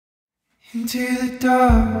Into the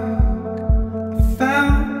dark, I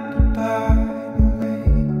found by the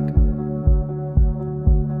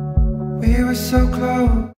lake. We were so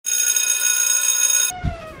close.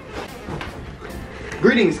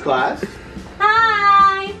 Greetings, class.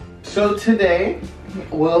 Hi! So today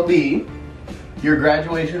will be your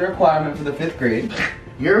graduation requirement for the 5th grade.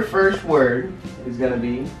 Your first word is gonna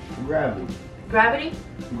be gravity. Gravity?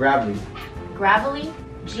 Gravity. Gravelly?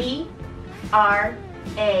 G-R-A-V-E-L-E-Y.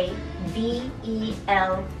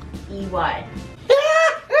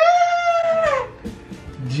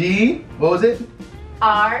 G, what was it?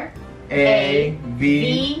 R-A-V-E-L-Y.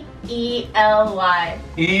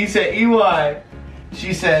 E said E-Y.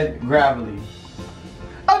 She said gravelly.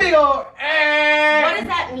 A big ol' What does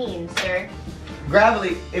that mean, sir?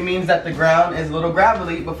 Gravelly, it means that the ground is a little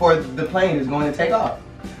gravelly before the plane is going to take off.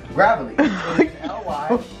 Gravelly. So there's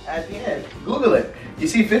L-Y at the end. Google it. You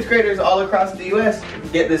see 5th graders all across the U.S.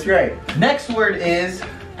 get this right. Next word is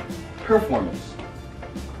performance.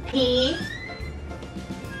 P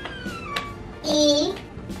E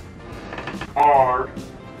R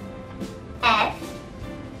F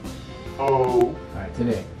O Alright,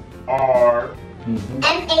 today. R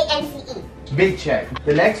M-A-N-C-E. Big check.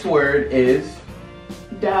 The next word is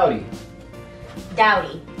dowdy.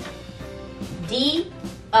 Dowdy. D-O-W-D-Y.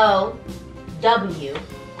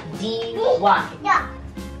 Yeah.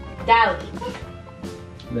 Dowdy.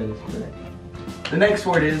 That is correct. The next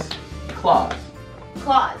word is claws.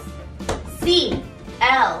 Claws.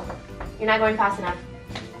 C-L. You're not going fast enough.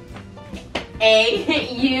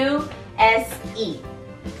 A-U-S-E.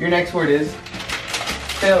 Your next word is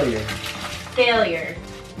failure. Failure.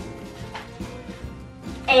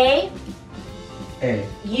 A A.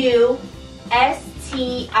 U-S-T-I-N.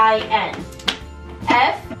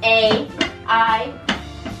 F-A-I-L-U-R.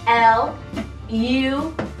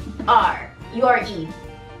 U-R-E.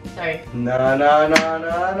 Sorry. No.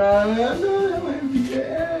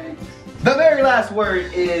 The very last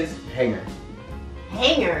word is hanger.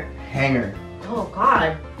 Hanger. Hanger. Oh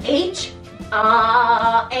God. H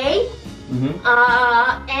A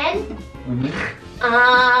Mm-hmm. N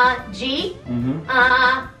Mm-hmm. G Mm-hmm.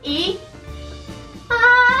 E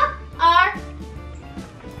R.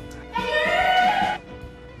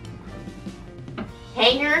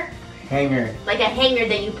 Hanger. Hanger. Like a hanger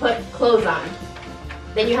that you put clothes on.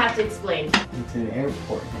 Then you have to explain. It's an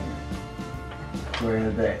airport hanger.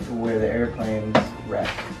 Where the airplanes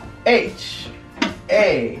rest.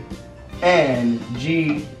 H-A-N-G-A-R.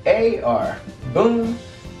 Boom.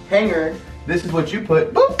 Hanger. This is what you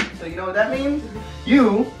put. Boom. So you know what that means?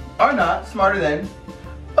 You are not smarter than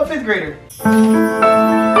a 5th grader.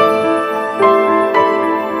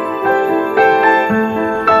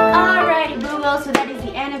 Alrighty, Google, so that is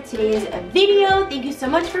the end of today's video. Thank you so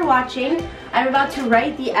much for watching. I'm about to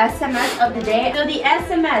write the SMS of the day. So the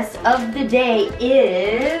SMS of the day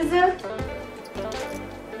is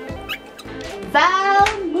Val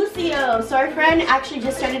Musio. So our friend actually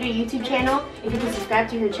just started a YouTube channel. If you can subscribe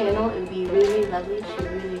to her channel, it would be really lovely. She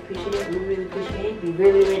would really appreciate it. We would really appreciate it. It would be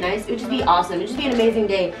really nice. It would just be awesome. It would just be an amazing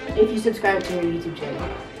day if you subscribe to her YouTube channel.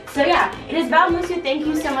 So yeah, it is Val Musio. Thank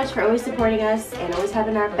you so much for always supporting us and always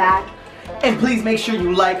having our back. And please make sure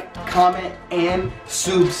you like, comment, and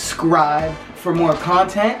subscribe for more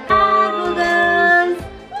content. Bye, Boogles.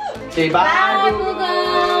 Say bye, Bye,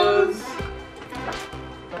 Boogles.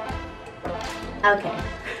 Okay.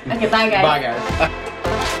 Okay, bye guys. Bye, guys.